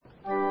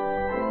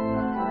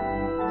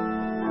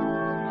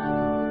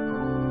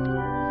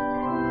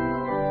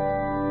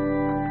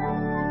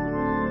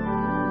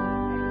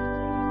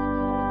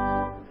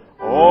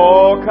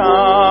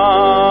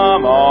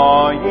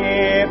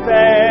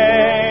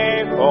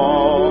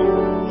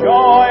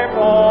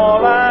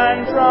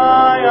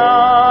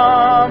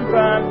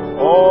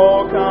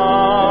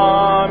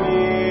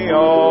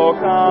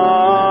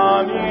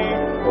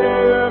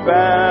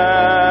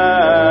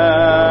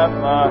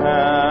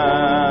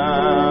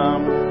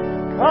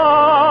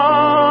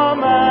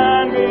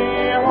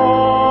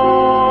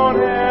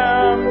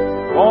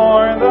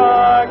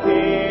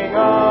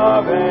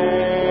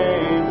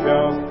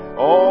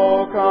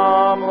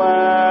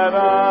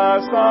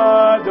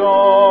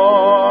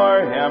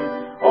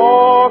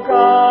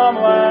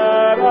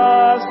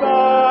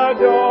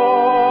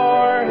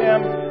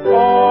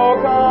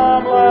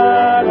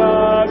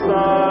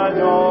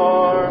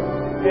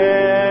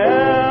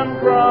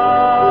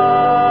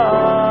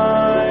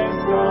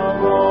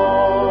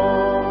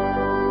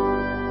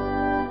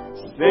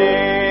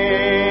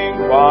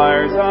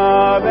choirs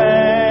of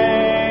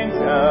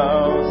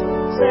angels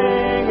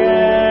sing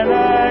in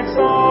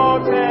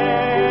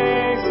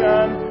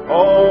exaltation.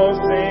 Oh,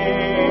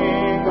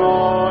 sing,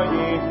 all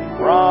ye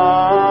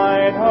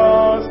bright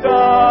host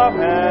of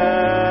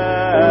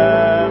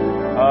heaven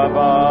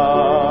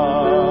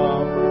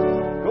above.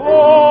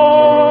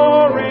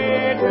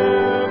 Glory to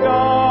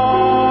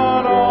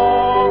God,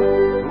 all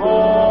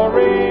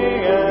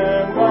glory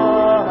in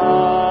the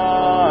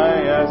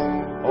highest.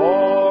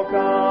 Oh,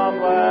 come,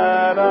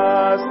 let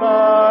us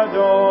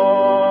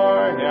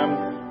adore Him.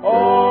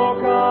 Oh,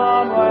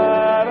 come,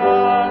 let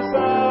us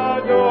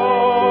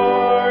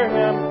adore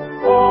Him.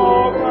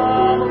 Oh,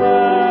 come,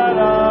 let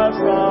us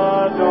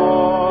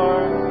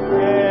adore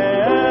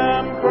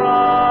Him,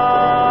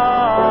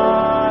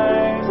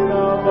 Christ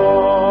the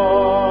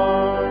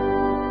Lord.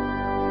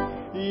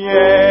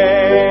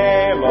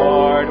 Yea,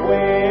 Lord,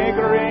 we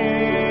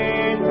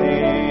greet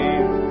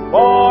Thee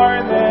for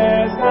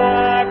this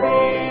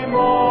happy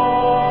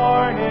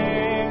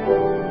morning.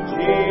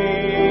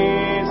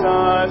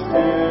 Jesus,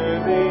 to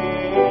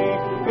Thee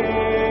be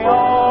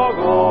all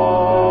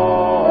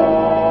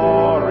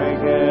glory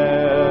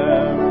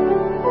give.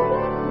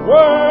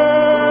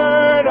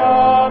 Word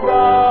of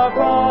the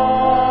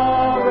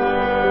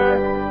Father,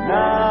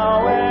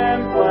 now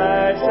in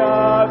flesh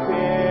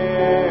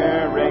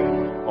appearing.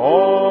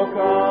 Oh,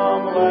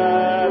 come,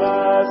 let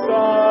us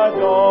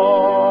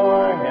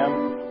adore Him.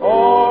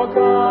 Oh,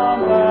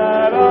 come,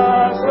 let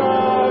us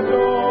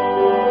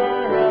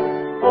adore Him.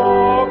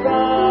 Oh,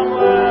 come,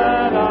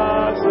 let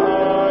us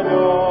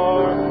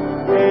adore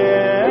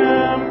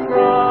Him,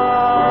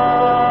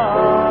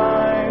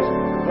 Christ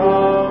the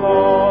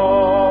Lord.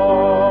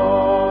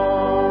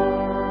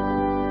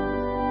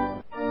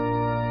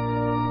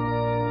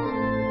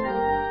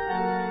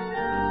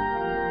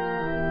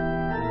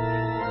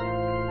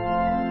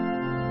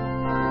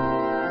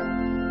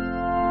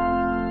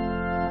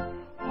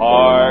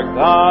 Hark,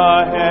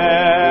 the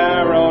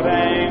herald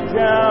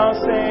angels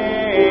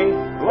sing,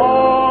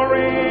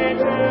 glory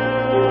to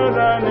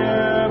the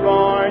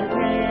newborn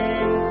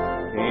King.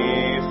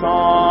 Peace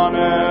on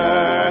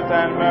earth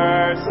and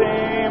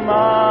mercy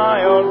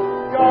mild,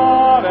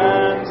 God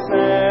and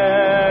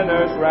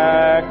sinners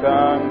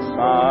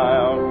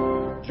reconciled.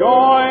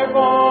 Joyful,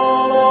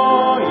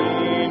 all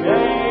ye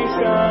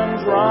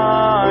nations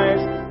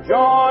rise,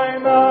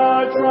 join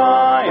the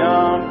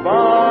triumph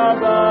of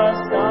the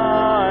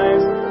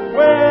skies.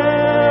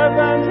 With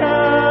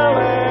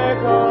angelic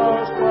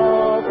hosts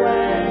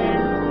proclaim,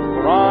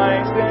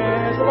 Christ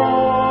is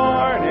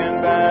born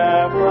in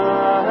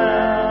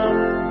Bethlehem.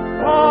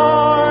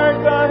 Hark,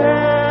 the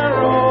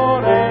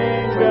herald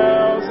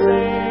angels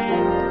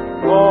sing,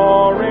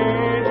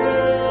 glory to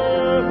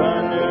the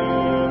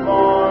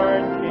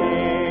newborn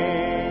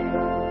King.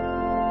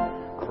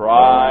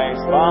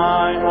 Christ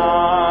by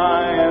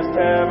highest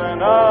heaven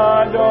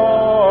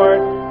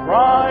adored,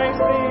 Christ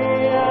the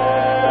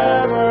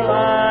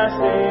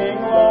everlasting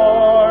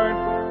Lord.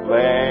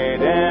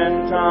 Late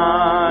in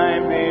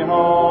time,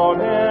 behold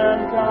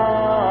Him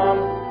come,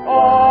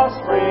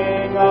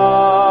 offspring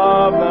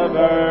of the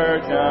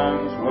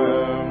Virgin's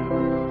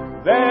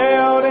womb.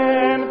 Veiled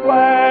in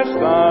flesh,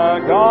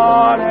 the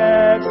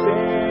Godhead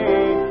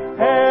see.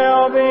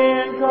 Hail the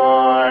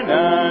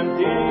incarnate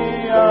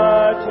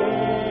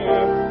deity,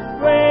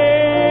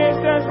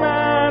 pleased as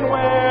man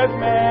with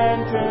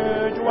men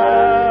to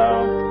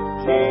dwell.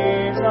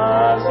 Jesus,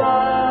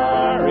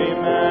 our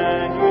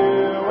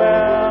Emmanuel.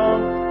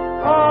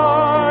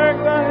 Hark,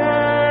 the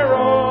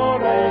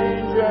herald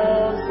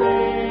angels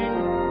sing,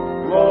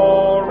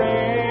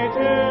 glory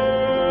to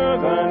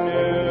the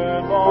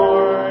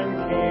newborn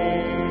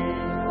King.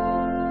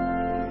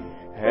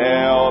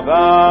 Hail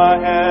the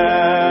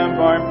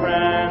heaven-born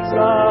Prince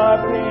of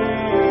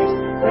Peace.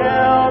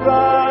 Hail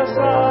the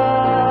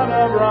Son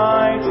of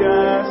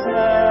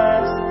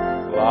Righteousness.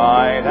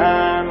 Light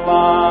and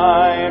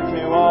life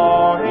to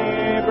all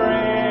He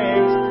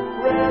brings,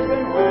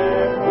 risen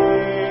with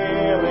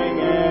healing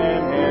in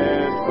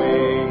His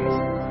wings.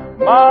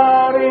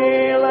 Mount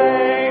He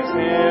lays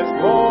His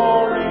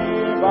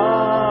glory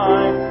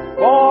by,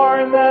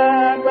 born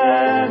that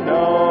man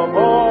no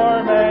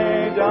more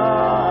may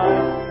die,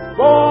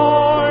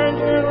 born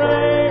to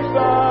raise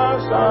the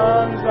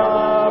sons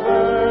of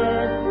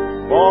earth,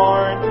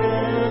 born to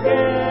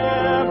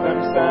give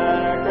them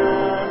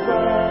second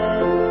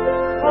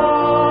birth.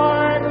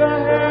 Hark, the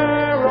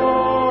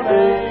herald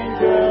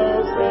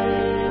angels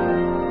sing,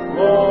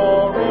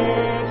 glory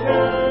to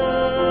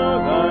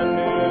the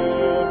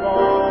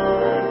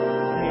newborn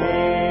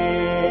King.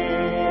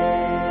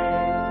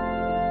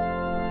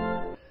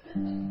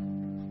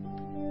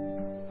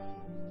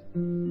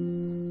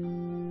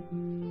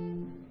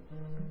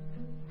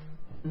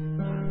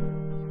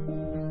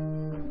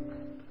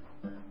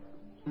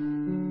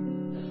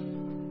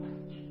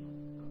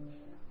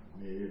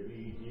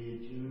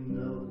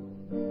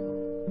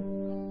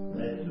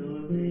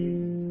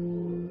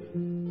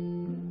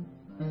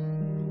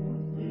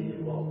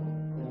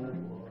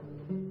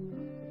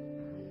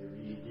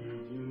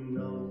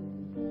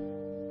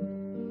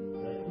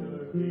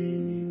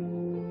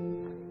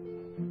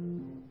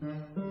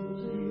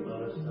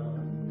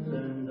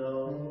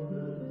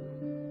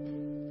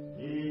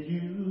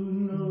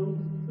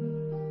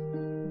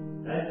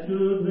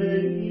 a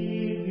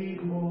baby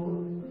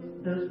boy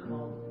has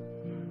come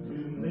to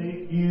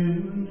make you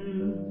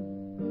new.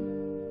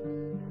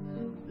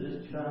 This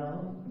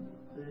child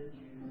that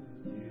you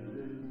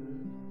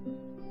delivered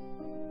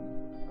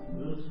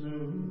will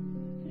soon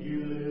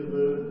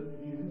deliver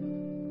you.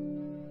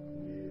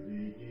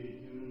 Mary, did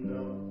you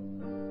know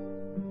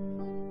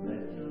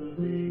that your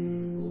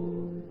baby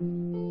boy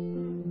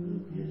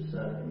will give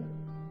sight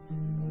to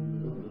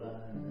the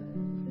blind?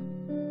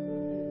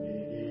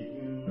 Mary, did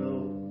you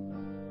know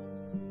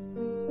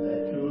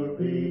that your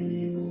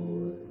baby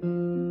boy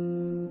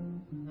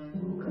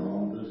will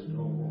calm the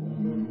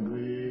storm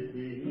with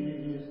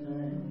his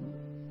hand?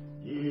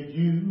 Did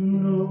you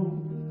know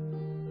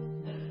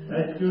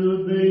that your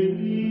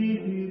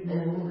baby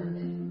boy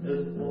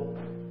has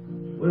walked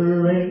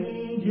where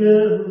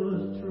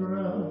angels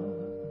trod?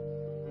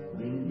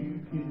 When you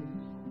kiss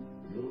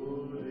your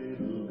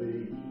little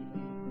baby,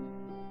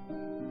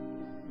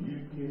 you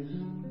kiss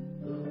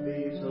the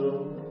face of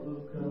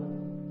God.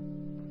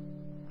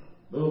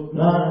 The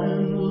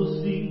blind will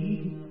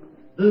see,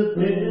 the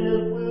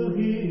deaf will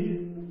hear,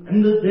 and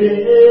the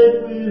dead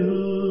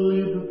will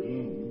live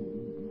again.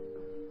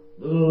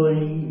 The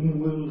lame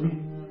will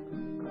leap,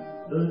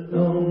 the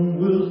dumb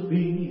will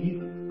speak,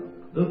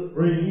 the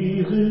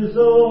praises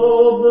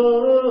of the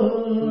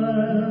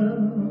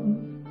Lamb.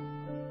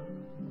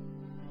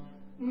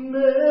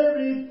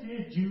 Mary,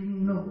 did you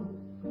know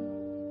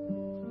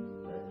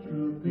that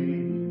your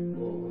baby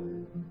boy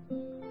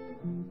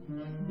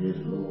is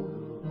Lord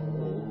of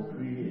all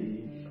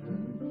creation?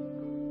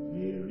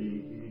 Mary,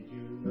 did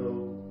you know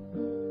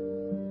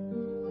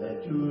that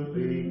your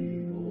baby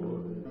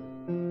boy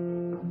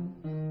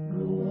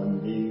will one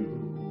day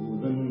rule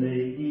the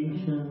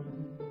nation?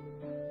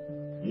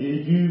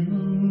 Did you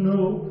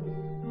know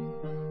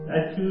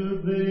that your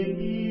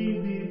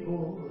baby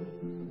boy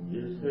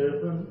is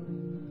heaven's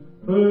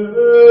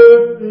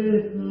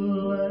perfect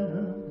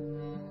Lamb?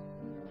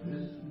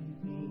 This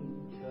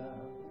sleeping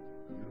child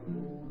you're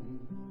holding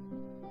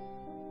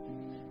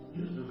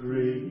is the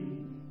great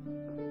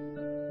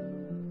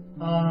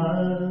I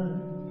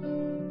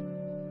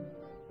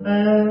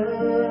am.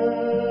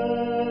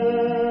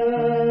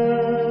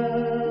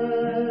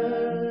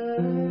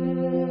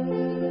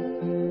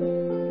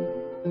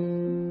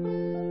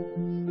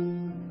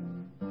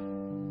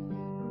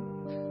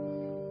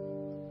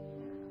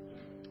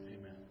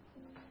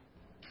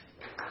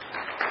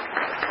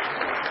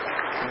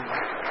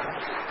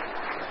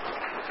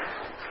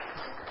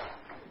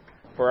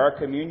 For our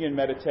communion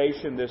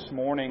meditation this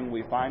morning,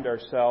 we find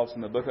ourselves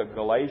in the book of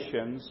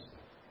Galatians,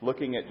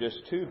 looking at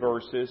just two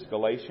verses,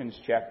 Galatians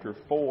chapter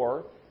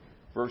 4,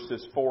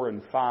 verses 4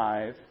 and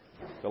 5.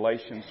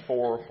 Galatians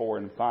 4, 4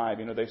 and 5.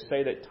 You know, they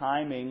say that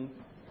timing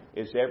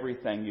is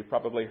everything. You've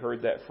probably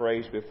heard that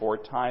phrase before,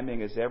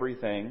 timing is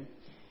everything.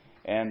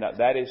 And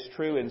that is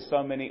true in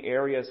so many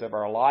areas of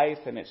our life,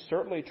 and it's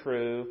certainly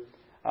true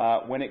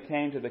when it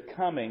came to the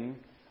coming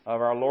of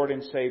our Lord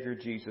and Savior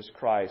Jesus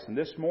Christ. And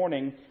this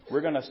morning,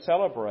 we're going to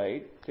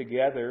celebrate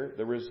together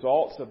the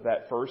results of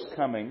that first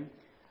coming.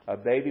 A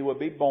baby would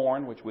be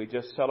born, which we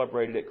just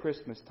celebrated at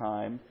Christmas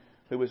time,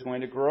 who was going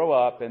to grow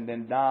up and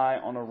then die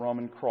on a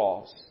Roman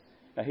cross.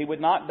 Now, he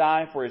would not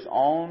die for his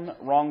own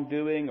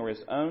wrongdoing or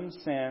his own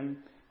sin.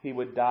 He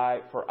would die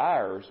for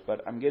ours,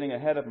 but I'm getting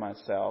ahead of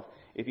myself.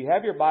 If you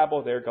have your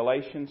Bible there,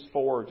 Galatians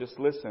 4, just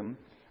listen,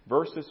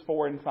 verses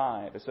 4 and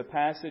 5. It's a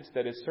passage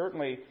that is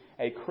certainly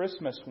a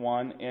Christmas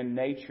one in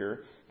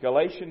nature.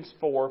 Galatians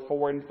 4,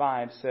 4 and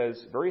 5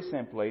 says very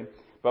simply,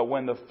 "But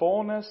when the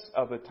fullness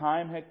of the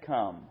time had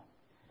come,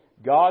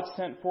 God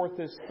sent forth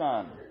His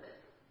Son,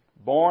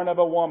 born of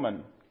a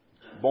woman,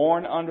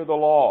 born under the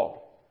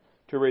law,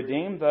 to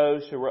redeem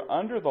those who were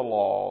under the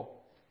law,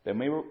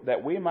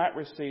 that we might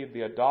receive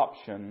the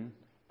adoption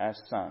as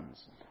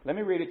sons." Let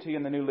me read it to you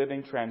in the New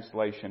Living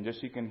Translation, just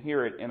so you can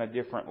hear it in a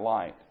different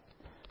light.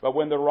 "But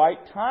when the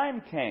right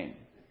time came,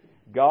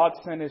 God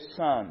sent His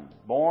Son,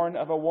 born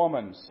of a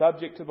woman,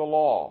 subject to the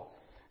law.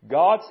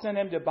 God sent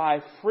Him to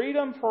buy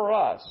freedom for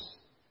us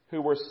who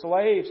were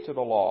slaves to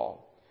the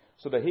law,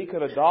 so that He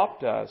could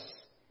adopt us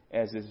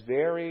as His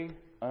very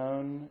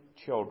own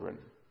children."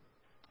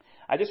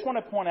 I just want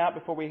to point out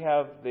before we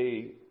have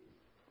the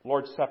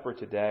Lord's Supper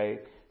today,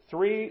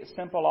 three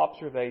simple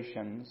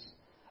observations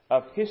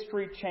of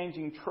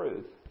history-changing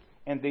truth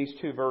in these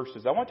two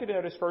verses. I want you to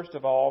notice, first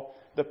of all,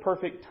 the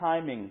perfect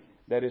timing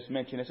that is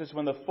mentioned. It says,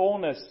 when the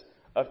fullness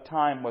of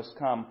time was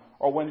come,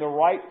 or when the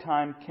right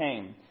time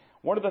came.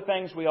 One of the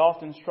things we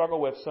often struggle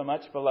with so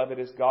much, beloved,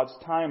 is God's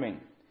timing.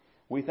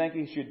 We think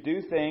He should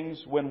do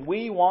things when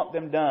we want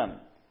them done,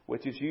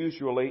 which is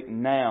usually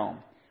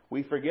now.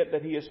 We forget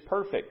that He is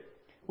perfect.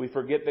 We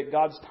forget that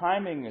God's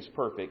timing is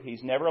perfect.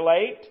 He's never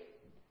late.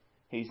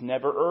 He's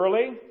never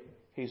early.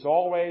 He's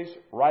always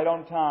right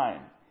on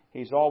time.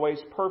 He's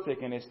always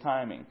perfect in His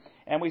timing.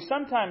 And we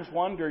sometimes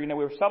wonder,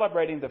 we're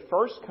celebrating the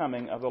first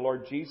coming of the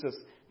Lord Jesus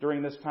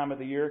during this time of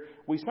the year.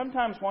 We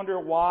sometimes wonder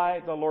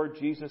why the Lord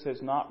Jesus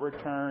has not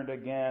returned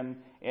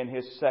again in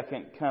His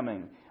second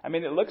coming. I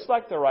mean, it looks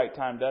like the right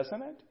time,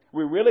 doesn't it?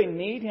 We really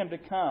need Him to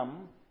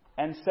come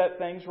and set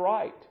things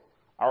right.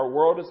 Our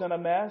world is in a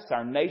mess.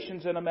 Our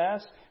nation's in a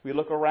mess. We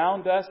look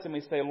around us and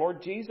we say,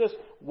 Lord Jesus,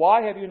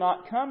 why have you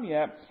not come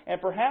yet?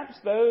 And perhaps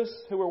those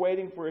who are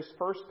waiting for His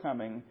first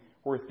coming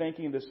were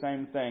thinking the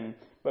same thing.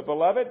 But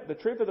beloved, the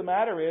truth of the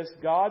matter is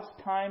God's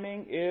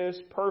timing is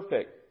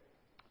perfect.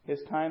 His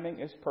timing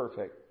is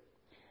perfect.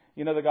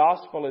 You know, the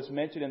gospel is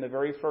mentioned in the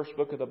very first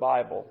book of the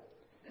Bible.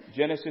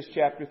 Genesis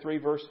chapter 3,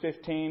 verse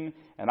 15,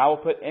 and I will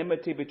put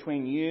enmity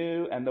between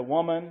you and the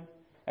woman,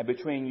 and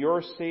between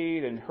your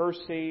seed and her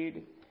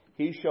seed.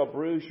 He shall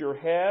bruise your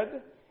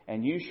head,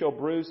 and you shall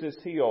bruise his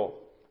heel.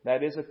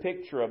 That is a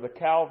picture of the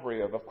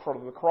Calvary, of the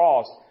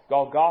cross,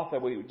 Golgotha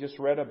we just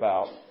read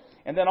about.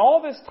 And then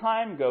all this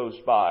time goes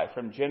by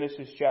from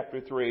Genesis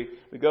chapter 3.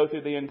 We go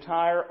through the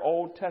entire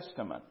Old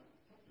Testament.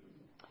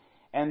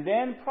 And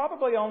then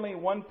probably only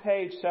one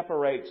page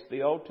separates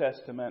the Old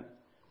Testament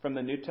from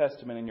the New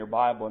Testament in your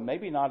Bible, and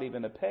maybe not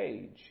even a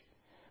page.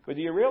 But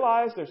do you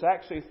realize there's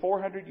actually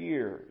 400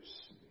 years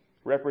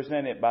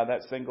represented by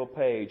that single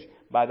page,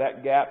 by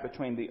that gap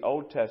between the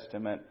Old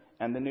Testament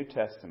and the New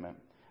Testament?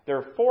 There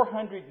are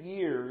 400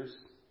 years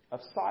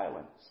of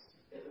silence.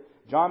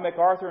 John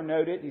MacArthur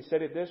noted, he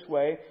said it this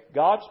way,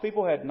 God's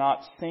people had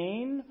not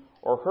seen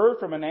or heard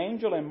from an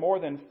angel in more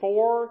than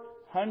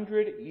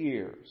 400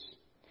 years.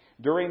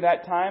 During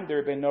that time, there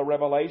had been no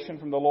revelation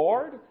from the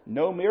Lord,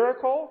 no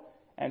miracle,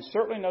 and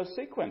certainly no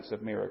sequence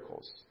of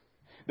miracles.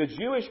 The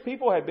Jewish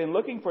people had been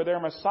looking for their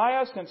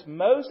Messiah since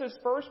Moses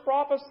first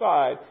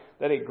prophesied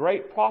that a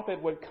great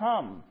prophet would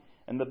come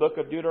in the book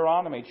of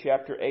Deuteronomy,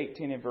 chapter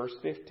 18 and verse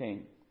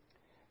 15.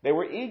 They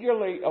were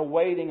eagerly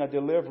awaiting a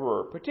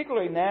deliverer,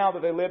 particularly now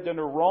that they lived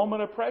under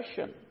Roman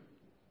oppression.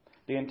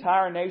 The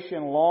entire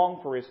nation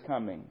longed for His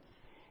coming.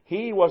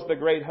 He was the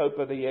great hope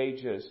of the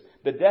ages.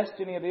 The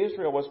destiny of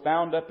Israel was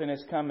bound up in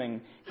His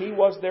coming. He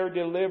was their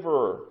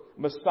deliverer,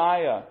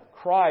 Messiah,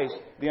 Christ,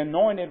 the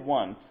anointed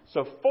one.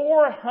 So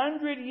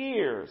 400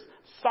 years,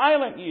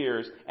 silent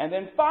years, and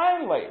then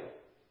finally,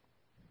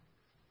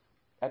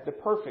 at the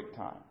perfect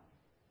time,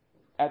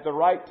 at the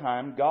right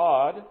time,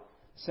 God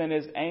sent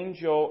His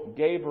angel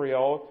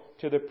Gabriel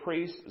to the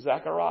priest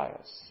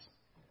Zacharias.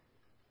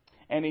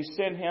 And He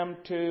sent him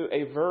to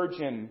a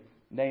virgin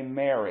named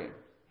Mary.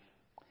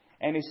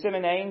 And He sent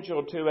an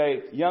angel to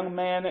a young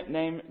man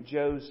named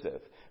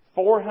Joseph.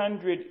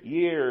 400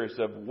 years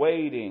of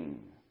waiting.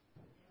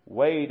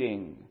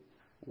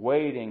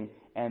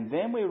 And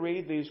then we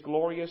read these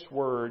glorious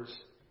words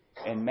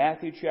in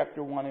Matthew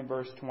chapter 1 and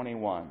verse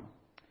 21.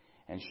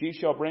 And she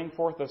shall bring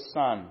forth a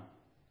son,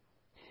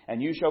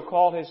 and you shall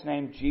call his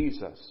name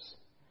Jesus,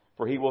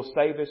 for he will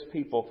save his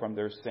people from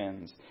their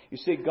sins. You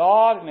see,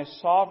 God in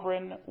His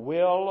sovereign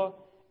will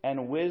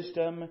and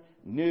wisdom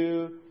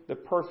knew the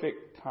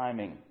perfect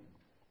timing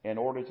in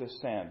order to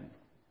send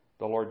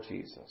the Lord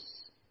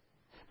Jesus.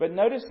 But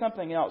notice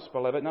something else,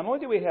 beloved. Not only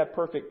do we have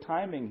perfect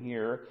timing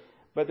here,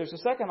 but there's a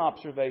second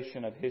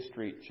observation of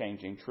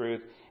history-changing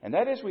truth, and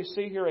that is we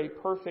see here a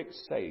perfect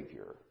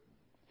Savior.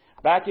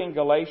 Back in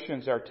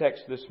Galatians, our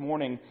text this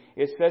morning,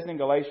 it says in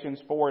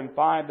Galatians 4 and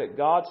 5 that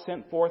God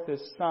sent forth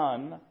His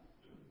Son,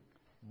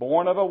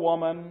 born of a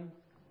woman,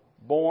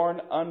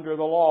 born under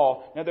the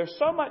law. Now there's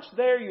so much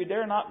there you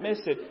dare not miss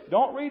it.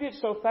 Don't read it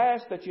so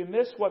fast that you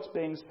miss what's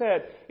being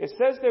said. It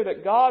says there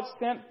that God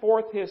sent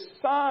forth His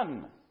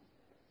Son.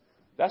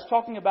 That's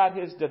talking about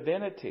His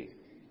divinity,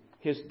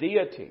 His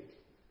deity.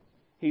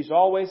 He's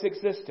always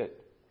existed.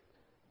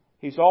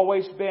 He's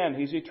always been.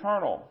 He's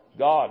eternal.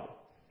 God.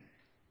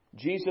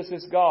 Jesus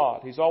is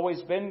God. He's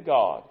always been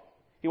God.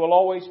 He will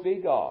always be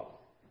God.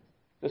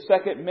 The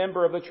second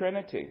member of the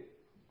Trinity.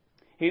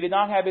 He did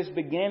not have His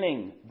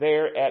beginning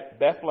there at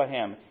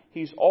Bethlehem.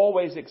 He's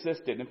always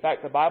existed. In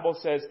fact, the Bible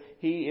says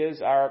He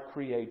is our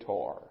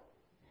Creator.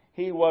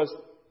 He was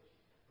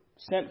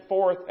sent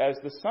forth as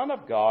the Son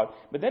of God,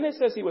 but then it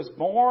says He was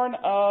born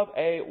of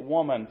a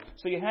woman.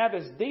 So you have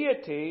His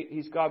deity,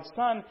 He's God's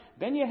Son,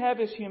 then you have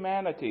His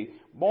humanity.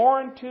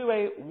 Born to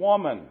a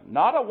woman,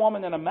 not a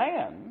woman and a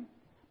man,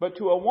 but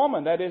to a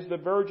woman, that is the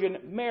Virgin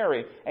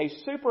Mary, a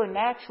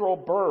supernatural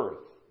birth.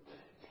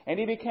 And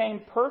He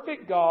became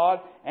perfect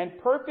God and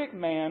perfect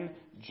man,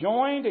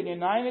 joined and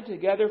united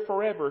together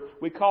forever.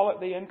 We call it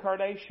the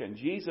Incarnation.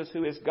 Jesus,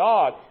 who is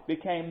God,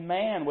 became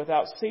man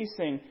without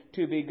ceasing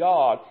to be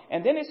God.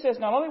 And then it says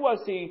not only was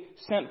He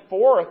sent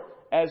forth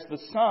as the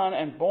Son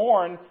and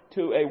born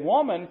to a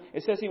woman,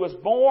 it says He was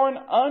born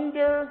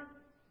under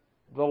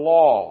the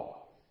law.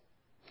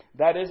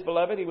 That is,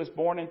 beloved, He was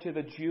born into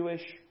the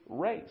Jewish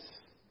race.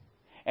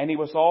 And He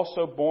was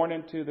also born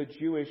into the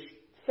Jewish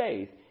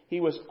faith. He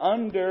was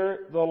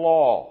under the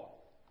law.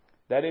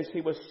 That is,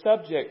 He was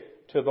subject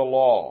to the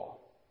law.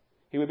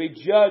 He would be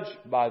judged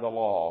by the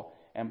law.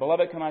 And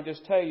beloved, can I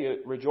just tell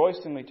you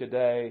rejoicingly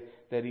today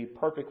that He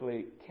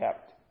perfectly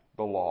kept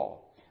the law.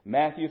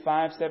 Matthew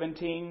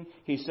 5:17,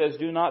 He says,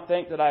 do not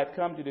think that I have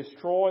come to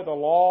destroy the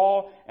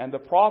law and the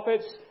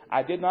prophets.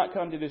 I did not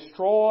come to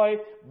destroy,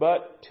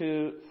 but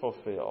to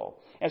fulfill.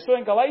 And so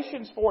in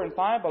Galatians 4 and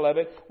 5,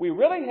 beloved, we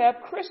really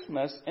have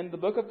Christmas in the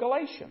book of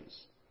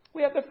Galatians.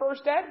 We have the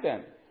first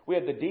advent. We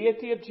have the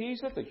deity of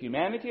Jesus, the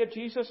humanity of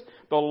Jesus,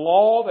 the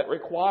law that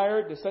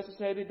required,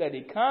 necessitated that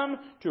He come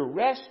to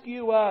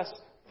rescue us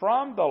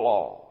from the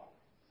law.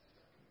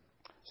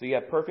 So you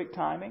have perfect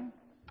timing,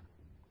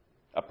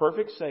 a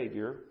perfect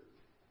Savior,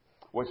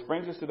 which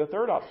brings us to the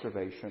third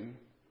observation,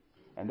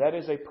 and that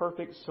is a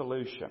perfect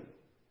solution.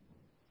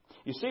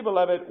 You see,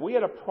 beloved, we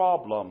had a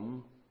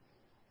problem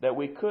that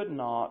we could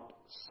not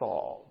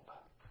solve.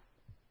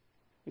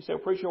 You say,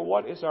 preacher,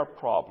 what is our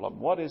problem?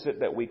 What is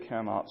it that we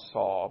cannot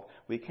solve?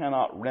 We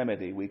cannot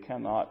remedy. We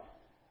cannot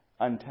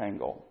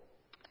untangle.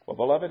 Well,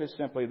 beloved, it's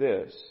simply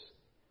this.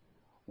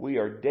 We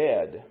are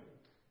dead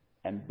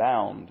and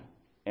bound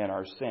in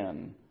our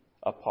sin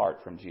apart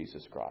from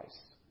Jesus Christ.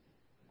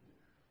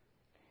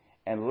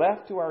 And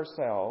left to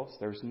ourselves,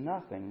 there's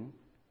nothing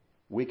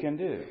we can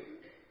do.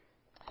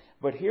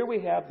 But here we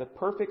have the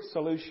perfect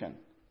solution.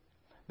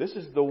 This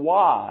is the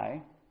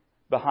why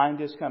behind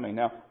His coming.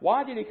 Now,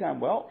 why did He come?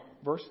 Well,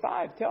 verse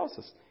 5 tells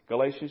us.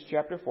 Galatians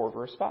chapter 4,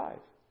 verse 5.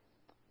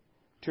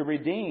 To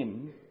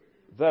redeem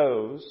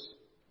those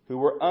who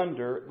were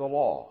under the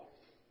law,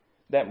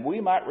 that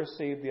we might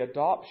receive the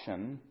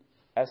adoption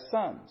as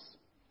sons.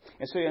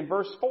 And so in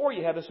verse 4,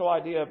 you have this whole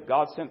idea of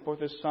God sent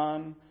forth His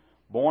Son,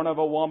 born of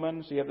a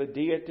woman. So you have the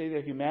deity,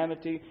 the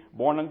humanity,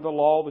 born under the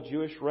law, the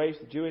Jewish race,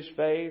 the Jewish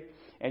faith.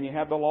 And you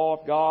have the law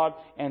of God.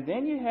 And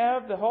then you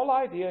have the whole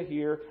idea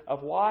here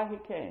of why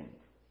He came.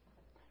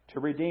 To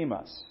redeem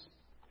us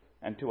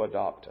and to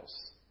adopt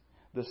us.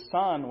 The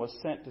Son was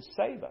sent to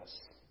save us.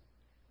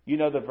 You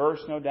know the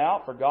verse, no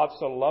doubt, for God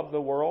so loved the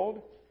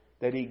world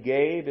that He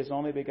gave His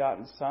only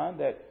begotten Son,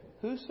 that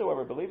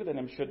whosoever believeth in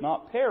Him should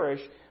not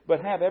perish, but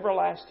have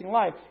everlasting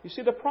life. You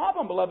see, the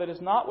problem, beloved,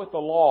 is not with the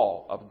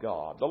law of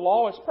God. The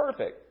law is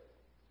perfect.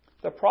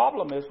 The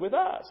problem is with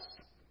us.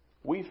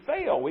 We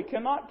fail. We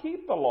cannot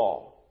keep the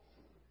law.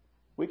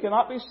 We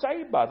cannot be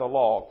saved by the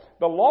law.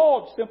 The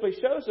law simply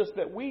shows us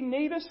that we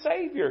need a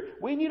Savior.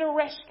 We need a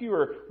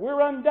rescuer.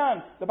 We're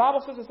undone. The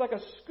Bible says it's like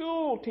a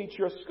school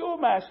teacher, a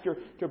schoolmaster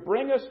to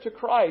bring us to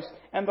Christ.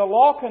 And the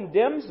law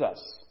condemns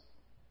us.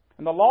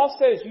 And the law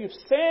says you've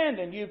sinned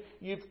and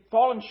you've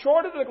fallen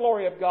short of the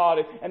glory of God.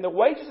 And the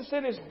wages of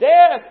sin is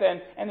death.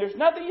 And there's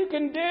nothing you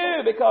can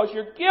do because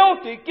you're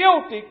guilty,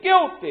 guilty,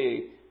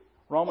 guilty.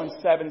 Romans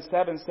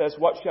 7:7 says,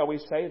 what shall we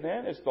say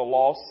then? Is the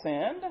law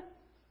sin?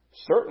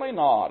 Certainly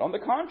not. On the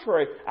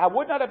contrary, I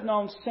would not have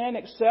known sin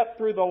except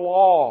through the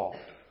law.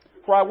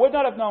 For I would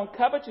not have known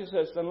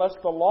covetousness unless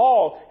the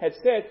law had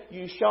said,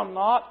 you shall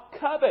not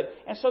covet.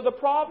 And so the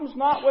problem's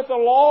not with the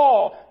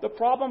law. The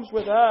problem's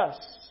with us.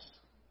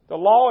 The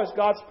law is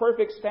God's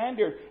perfect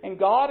standard, and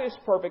God is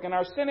perfect, and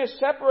our sin has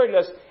separated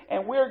us,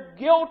 and we're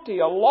guilty,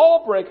 a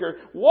lawbreaker.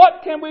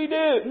 What can we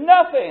do?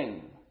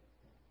 Nothing.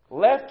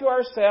 Left to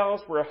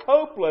ourselves, we're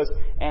hopeless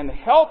and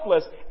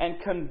helpless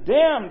and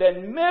condemned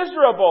and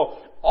miserable.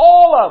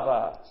 All of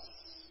us.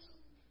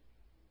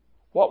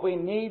 What we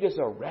need is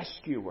a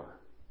rescuer.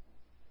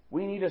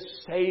 We need a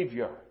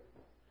Savior.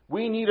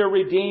 We need a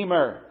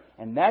Redeemer.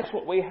 And that's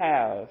what we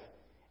have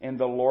in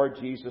the Lord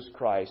Jesus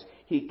Christ.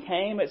 He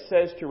came, it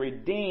says, to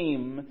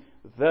redeem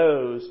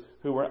those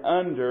who were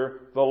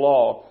under the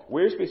law.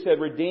 Wiersbe said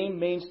redeem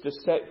means to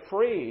set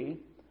free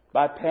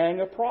by paying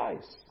a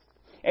price.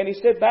 And he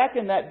said back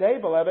in that day,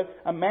 beloved,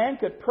 a man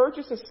could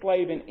purchase a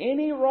slave in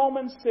any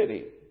Roman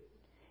city.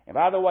 And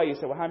by the way, you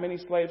say, well, how many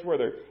slaves were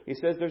there? He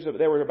says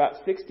there were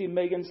about 60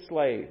 million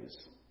slaves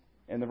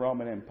in the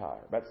Roman Empire.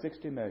 About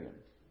 60 million.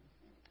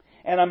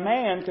 And a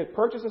man could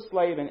purchase a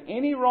slave in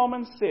any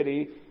Roman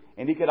city,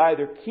 and he could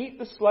either keep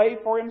the slave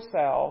for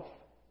himself,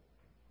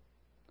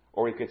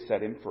 or he could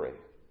set him free.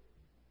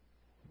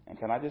 And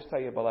can I just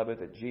tell you, beloved,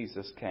 that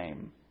Jesus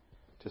came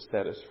to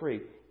set us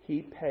free.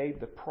 He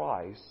paid the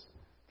price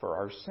for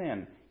our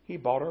sin. He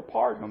bought our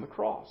pardon on the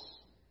cross.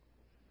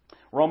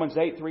 Romans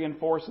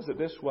 8:3-4 says it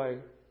this way.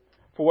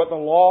 For what the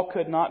law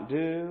could not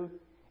do,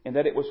 in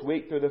that it was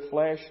weak through the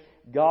flesh,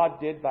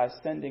 God did by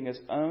sending His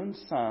own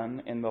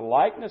Son in the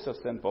likeness of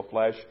sinful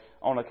flesh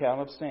on account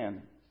of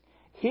sin.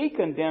 He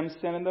condemned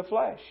sin in the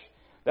flesh,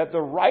 that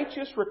the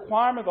righteous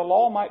requirement of the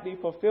law might be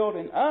fulfilled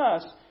in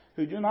us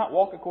who do not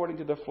walk according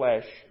to the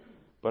flesh,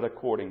 but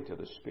according to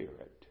the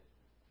Spirit.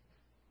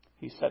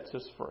 He sets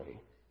us free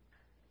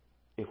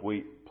if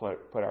we put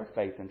our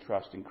faith and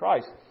trust in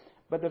Christ.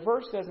 But the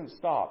verse doesn't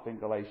stop in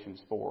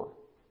Galatians 4,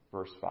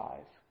 verse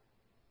 5.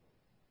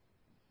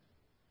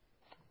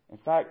 In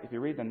fact, if you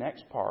read the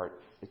next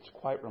part, it's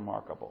quite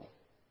remarkable.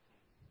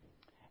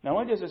 Not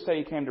only does it say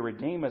He came to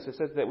redeem us, it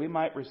says that we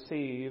might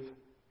receive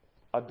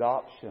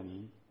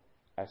adoption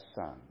as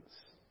sons.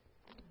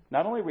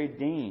 Not only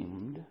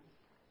redeemed,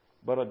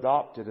 but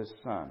adopted as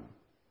sons.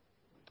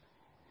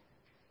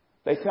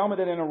 They tell me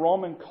that in a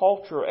Roman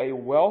culture, a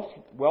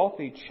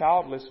wealthy,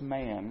 childless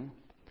man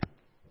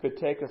could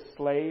take a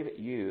slave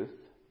youth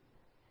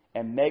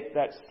and make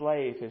that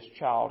slave his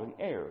child and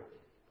heir.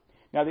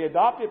 Now, the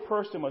adopted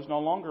person was no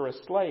longer a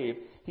slave.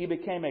 He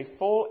became a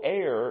full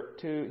heir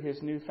to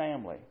his new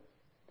family.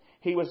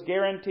 He was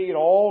guaranteed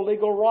all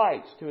legal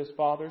rights to his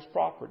father's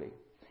property.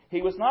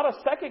 He was not a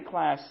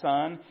second-class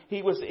son.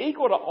 He was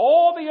equal to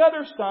all the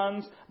other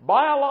sons,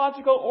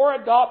 biological or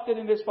adopted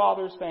in his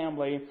father's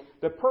family.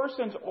 The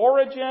person's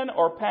origin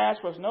or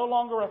past was no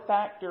longer a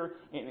factor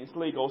in his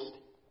legal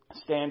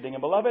standing.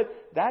 And beloved,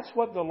 that's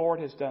what the Lord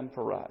has done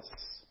for us.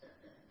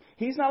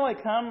 He's not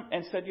only come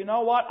and said, you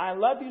know what, I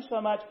love you so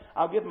much,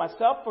 I'll give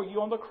myself for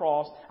you on the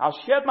cross. I'll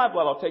shed my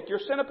blood. I'll take your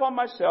sin upon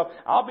myself.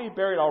 I'll be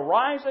buried. I'll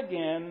rise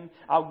again.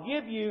 I'll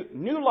give you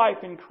new life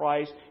in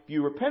Christ. If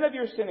you repent of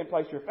your sin and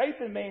place your faith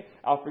in me,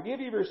 I'll forgive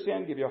you of your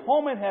sin, give you a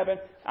home in heaven.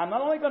 I'm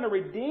not only going to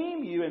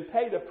redeem you and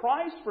pay the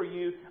price for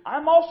you,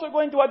 I'm also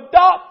going to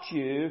adopt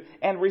you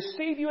and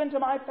receive you into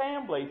my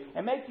family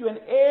and make you an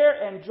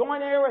heir and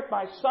joint heir with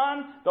my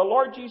Son, the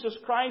Lord Jesus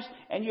Christ.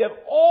 And you have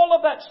all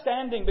of that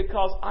standing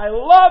because I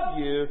love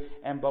you.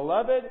 And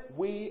beloved,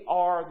 we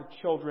are the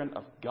children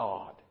of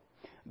God.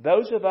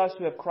 Those of us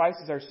who have Christ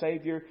as our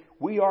Savior,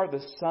 we are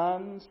the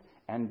sons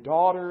and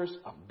daughters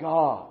of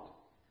God.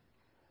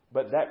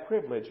 But that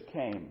privilege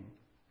came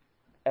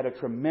at a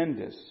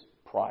tremendous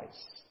price.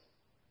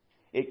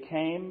 It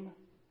came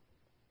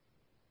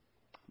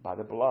by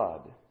the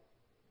blood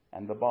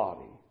and the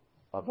body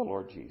of the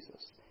Lord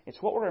Jesus.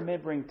 It's what we're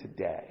remembering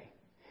today.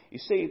 You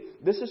see,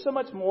 this is so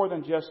much more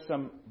than just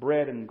some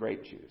bread and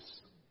grape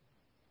juice.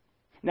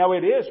 Now,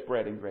 it is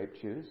bread and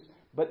grape juice,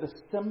 but the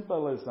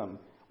symbolism,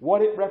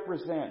 what it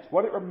represents,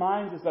 what it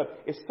reminds us of,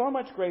 is so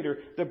much greater.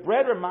 The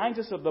bread reminds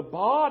us of the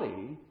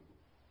body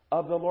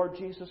of the Lord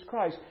Jesus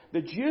Christ.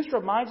 The juice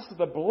reminds us of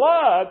the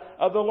blood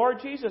of the Lord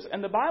Jesus.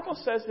 And the Bible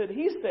says that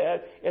He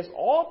said, as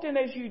often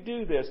as you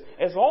do this,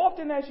 as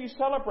often as you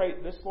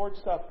celebrate this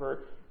Lord's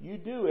Supper, you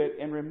do it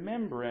in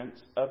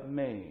remembrance of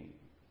me.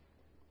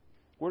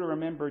 We're to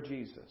remember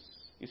Jesus.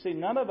 You see,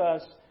 none of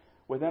us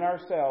within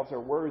ourselves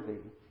are worthy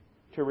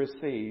to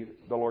receive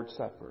the Lord's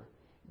Supper.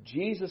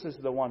 Jesus is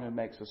the one who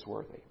makes us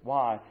worthy.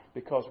 Why?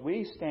 Because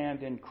we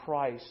stand in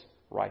Christ's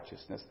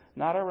righteousness,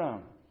 not our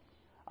own.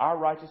 Our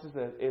righteousness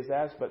is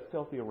as but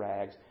filthy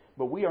rags,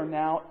 but we are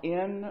now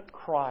in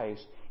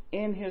Christ,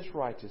 in His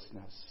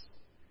righteousness.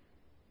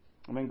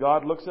 And when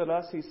God looks at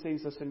us, He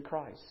sees us in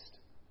Christ.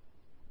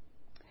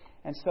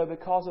 And so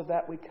because of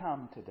that, we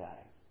come today.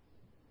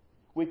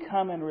 We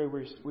come and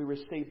we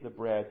receive the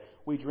bread,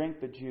 we drink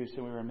the juice,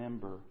 and we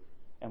remember,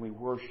 and we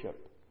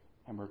worship,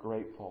 and we're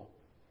grateful,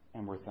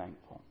 and we're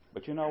thankful.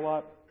 But you know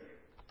what?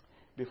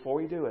 Before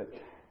we do it,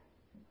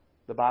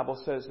 the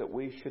Bible says that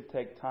we should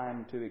take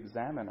time to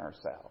examine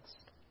ourselves.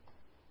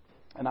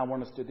 And I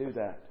want us to do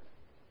that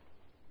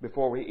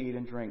before we eat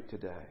and drink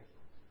today.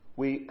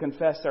 We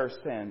confess our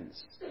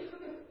sins.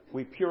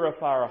 We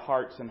purify our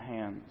hearts and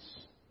hands.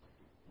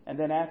 And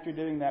then after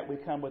doing that, we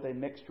come with a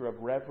mixture of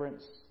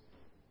reverence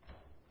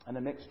and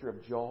a mixture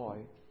of joy.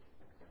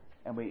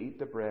 And we eat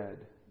the bread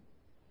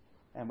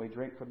and we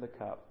drink from the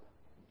cup,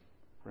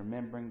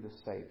 remembering the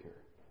Savior,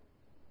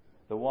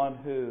 the one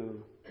who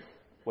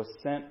was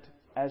sent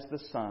as the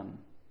Son,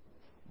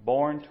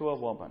 born to a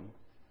woman,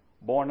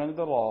 born under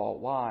the law.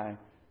 Why?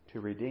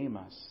 To redeem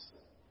us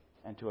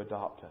and to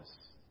adopt us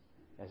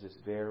as His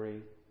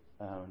very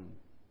own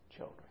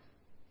children.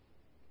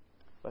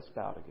 Let's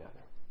bow together.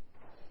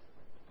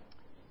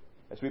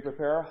 As we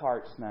prepare our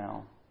hearts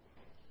now,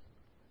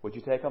 would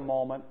you take a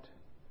moment,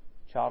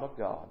 child of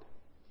God,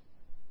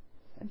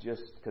 and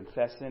just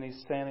confess any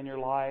sin in your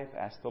life.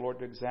 Ask the Lord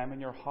to examine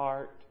your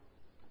heart.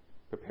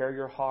 Prepare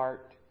your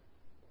heart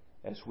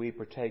as we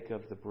partake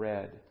of the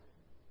bread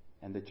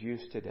and the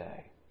juice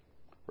today,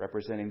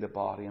 representing the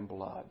body and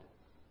blood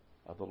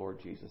of the Lord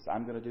Jesus.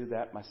 I'm going to do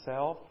that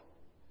myself.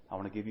 I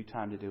want to give you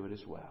time to do it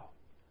as well.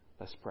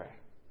 Let's pray.